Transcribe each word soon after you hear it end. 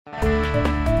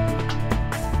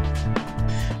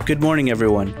Good morning,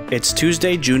 everyone. It's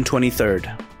Tuesday, June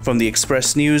 23rd. From the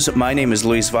Express News, my name is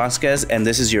Luis Vasquez, and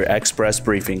this is your Express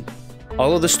Briefing.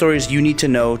 All of the stories you need to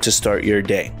know to start your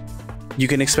day. You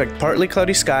can expect partly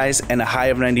cloudy skies and a high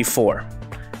of 94.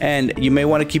 And you may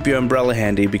want to keep your umbrella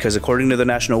handy because according to the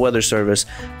National Weather Service,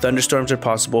 thunderstorms are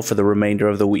possible for the remainder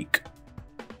of the week.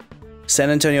 San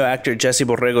Antonio actor Jesse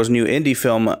Borrego's new indie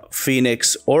film,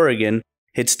 Phoenix, Oregon,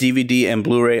 hits DVD and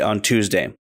Blu-ray on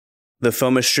Tuesday. The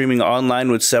film is streaming online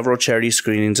with several charity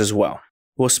screenings as well.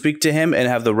 We'll speak to him and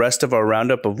have the rest of our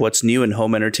roundup of what's new in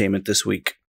home entertainment this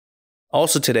week.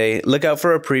 Also today, look out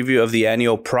for a preview of the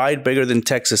annual Pride Bigger Than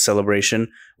Texas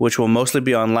celebration, which will mostly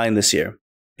be online this year.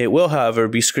 It will, however,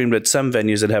 be streamed at some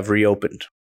venues that have reopened.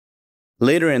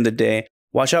 Later in the day,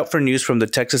 watch out for news from the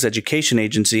Texas Education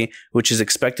Agency, which is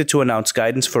expected to announce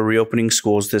guidance for reopening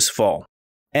schools this fall.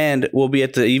 And we'll be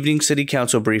at the evening City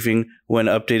Council briefing when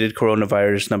updated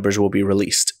coronavirus numbers will be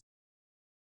released.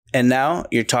 And now,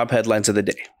 your top headlines of the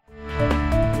day.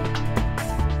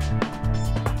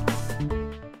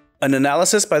 An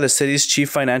analysis by the city's chief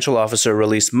financial officer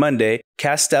released Monday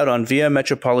cast doubt on Via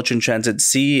Metropolitan Transit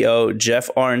CEO Jeff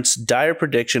Arndt's dire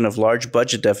prediction of large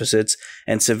budget deficits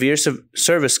and severe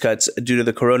service cuts due to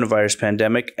the coronavirus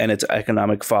pandemic and its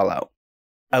economic fallout.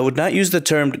 I would not use the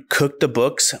term cook the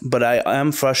books, but I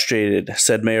am frustrated,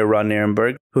 said Mayor Ron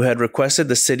Nirenberg, who had requested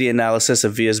the city analysis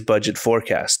of Via's budget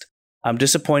forecast. I'm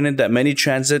disappointed that many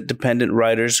transit-dependent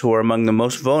riders who are among the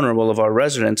most vulnerable of our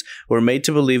residents were made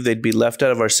to believe they'd be left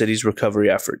out of our city's recovery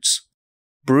efforts.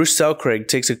 Bruce Selcraig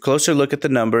takes a closer look at the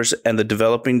numbers and the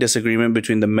developing disagreement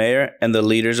between the mayor and the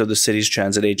leaders of the city's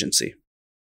transit agency.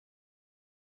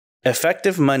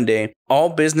 Effective Monday, all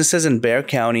businesses in Bexar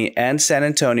County and San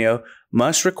Antonio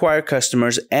must require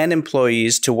customers and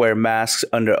employees to wear masks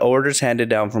under orders handed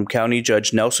down from County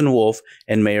Judge Nelson Wolff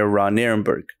and Mayor Ron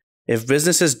Nirenberg. If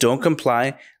businesses don't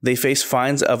comply, they face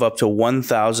fines of up to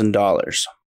 $1,000.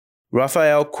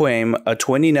 Rafael Quaim, a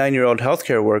 29-year-old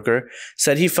healthcare worker,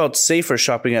 said he felt safer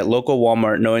shopping at local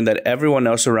Walmart knowing that everyone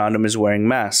else around him is wearing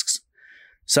masks.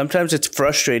 Sometimes it's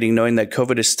frustrating knowing that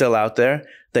COVID is still out there,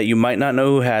 that you might not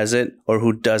know who has it or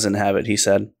who doesn't have it, he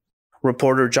said.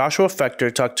 Reporter Joshua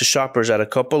Fechter talked to shoppers at a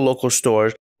couple local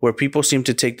stores where people seem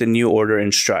to take the new order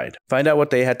in stride. Find out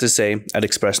what they had to say at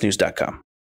expressnews.com.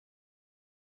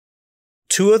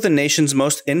 Two of the nation's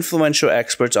most influential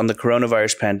experts on the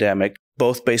coronavirus pandemic,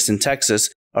 both based in Texas,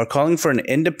 are calling for an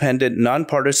independent,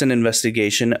 nonpartisan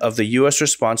investigation of the U.S.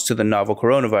 response to the novel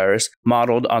coronavirus,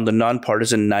 modeled on the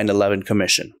nonpartisan 9/11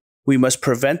 Commission. We must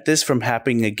prevent this from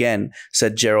happening again,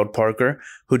 said Gerald Parker,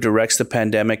 who directs the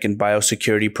Pandemic and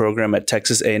Biosecurity Program at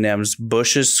Texas A&M's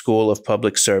Bush's School of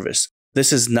Public Service.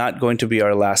 This is not going to be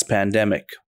our last pandemic.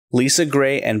 Lisa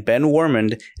Gray and Ben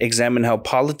Wormand examine how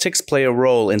politics play a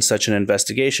role in such an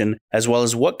investigation, as well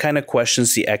as what kind of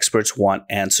questions the experts want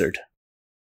answered.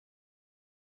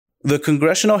 The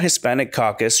Congressional Hispanic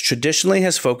Caucus traditionally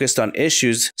has focused on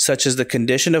issues such as the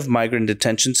condition of migrant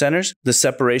detention centers, the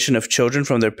separation of children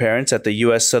from their parents at the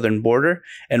U.S. southern border,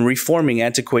 and reforming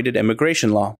antiquated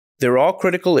immigration law. They're all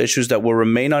critical issues that will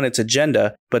remain on its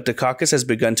agenda, but the caucus has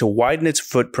begun to widen its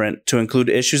footprint to include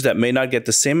issues that may not get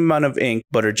the same amount of ink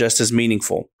but are just as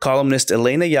meaningful. Columnist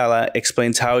Elena Ayala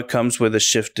explains how it comes with a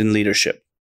shift in leadership.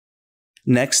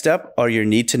 Next up are your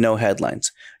need-to-know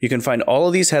headlines. You can find all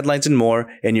of these headlines and more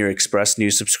in your Express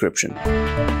News subscription.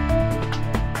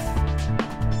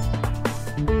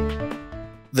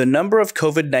 The number of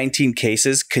COVID-19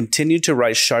 cases continued to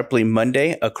rise sharply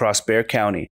Monday across Bexar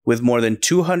County, with more than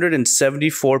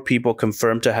 274 people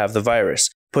confirmed to have the virus,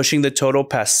 pushing the total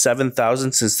past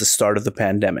 7,000 since the start of the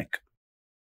pandemic.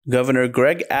 Governor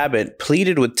Greg Abbott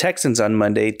pleaded with Texans on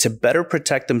Monday to better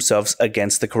protect themselves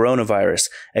against the coronavirus,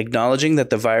 acknowledging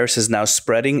that the virus is now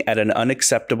spreading at an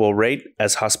unacceptable rate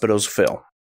as hospitals fill.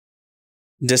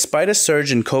 Despite a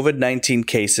surge in COVID-19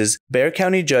 cases, Bexar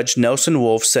County Judge Nelson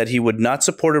Wolff said he would not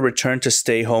support a return to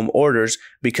stay-home orders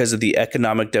because of the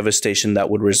economic devastation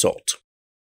that would result.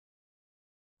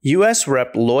 U.S.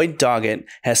 Rep. Lloyd Doggett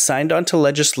has signed onto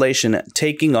legislation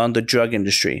taking on the drug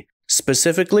industry,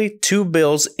 specifically 2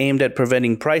 bills aimed at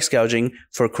preventing price gouging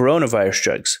for coronavirus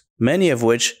drugs, many of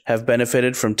which have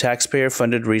benefited from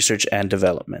taxpayer-funded research and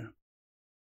development.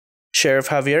 Sheriff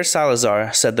Javier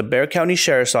Salazar said the Bexar County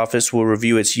Sheriff's Office will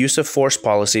review its use of force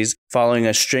policies following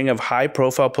a string of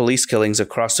high-profile police killings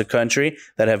across the country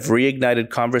that have reignited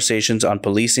conversations on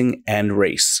policing and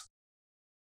race.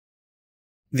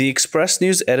 The Express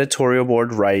News editorial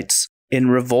board writes, In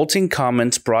revolting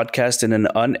comments broadcast in an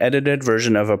unedited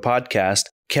version of a podcast,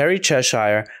 Carrie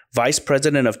Cheshire, Vice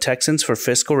President of Texans for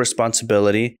Fiscal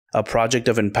Responsibility, a project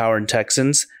of Empowered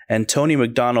Texans, and Tony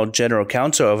McDonald, General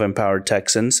Counsel of Empowered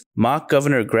Texans, mocked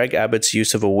Governor Greg Abbott's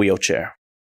use of a wheelchair.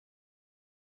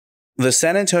 The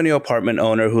San Antonio apartment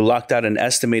owner who locked out an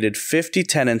estimated 50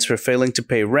 tenants for failing to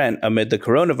pay rent amid the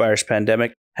coronavirus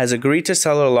pandemic has agreed to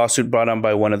settle a lawsuit brought on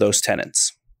by one of those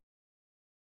tenants.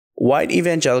 White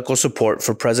evangelical support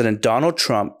for President Donald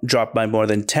Trump dropped by more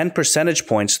than 10 percentage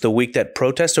points the week that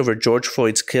protests over George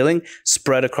Floyd's killing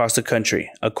spread across the country,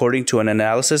 according to an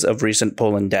analysis of recent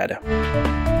polling data.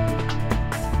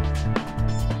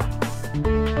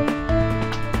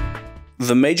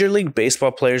 The Major League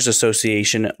Baseball Players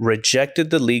Association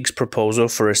rejected the league's proposal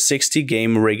for a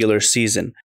 60-game regular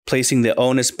season, placing the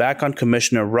onus back on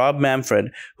Commissioner Rob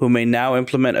Manfred, who may now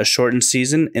implement a shortened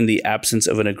season in the absence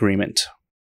of an agreement.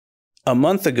 A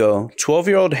month ago,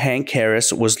 12-year-old Hank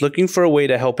Harris was looking for a way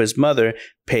to help his mother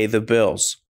pay the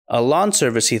bills. A lawn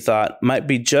service, he thought, might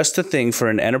be just the thing for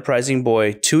an enterprising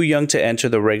boy too young to enter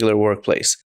the regular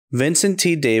workplace. Vincent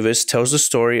T. Davis tells the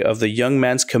story of the young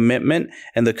man's commitment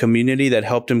and the community that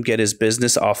helped him get his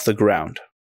business off the ground.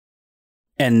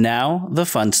 And now, the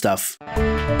fun stuff.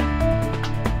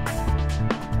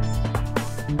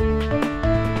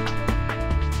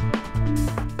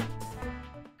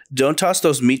 Don't toss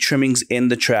those meat trimmings in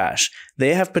the trash.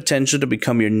 They have potential to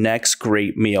become your next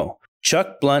great meal.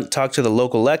 Chuck Blunt talked to the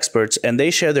local experts, and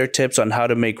they share their tips on how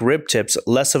to make rib tips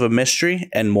less of a mystery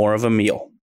and more of a meal.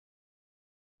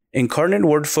 Incarnate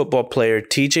Word football player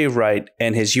TJ Wright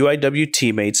and his UIW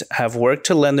teammates have worked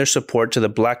to lend their support to the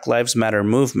Black Lives Matter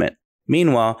movement.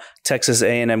 Meanwhile, Texas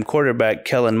A&M quarterback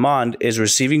Kellen Mond is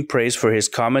receiving praise for his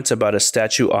comments about a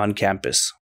statue on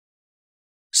campus.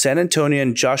 San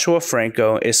Antonian Joshua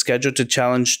Franco is scheduled to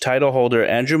challenge title holder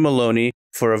Andrew Maloney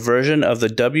for a version of the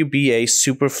WBA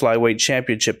Super Flyweight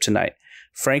Championship tonight.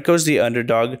 Franco's the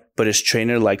underdog, but his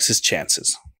trainer likes his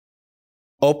chances.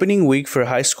 Opening week for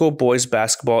high school boys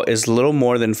basketball is little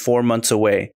more than 4 months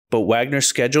away, but Wagner's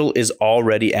schedule is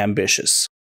already ambitious.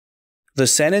 The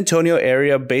San Antonio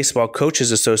Area Baseball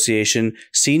Coaches Association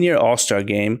Senior All-Star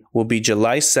Game will be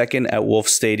July 2nd at Wolf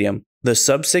Stadium. The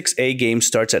Sub-6A game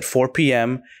starts at 4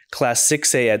 p.m., Class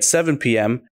 6A at 7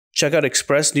 p.m. Check out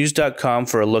expressnews.com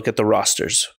for a look at the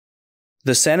rosters.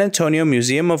 The San Antonio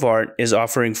Museum of Art is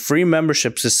offering free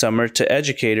memberships this summer to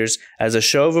educators as a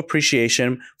show of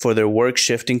appreciation for their work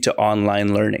shifting to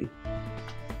online learning.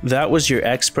 That was your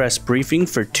Express briefing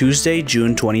for Tuesday,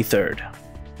 June 23rd.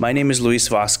 My name is Luis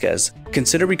Vasquez.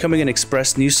 Consider becoming an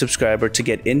Express News subscriber to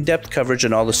get in-depth coverage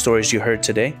on all the stories you heard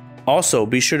today. Also,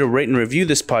 be sure to rate and review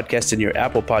this podcast in your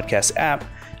Apple Podcast app,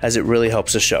 as it really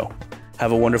helps the show.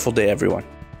 Have a wonderful day, everyone.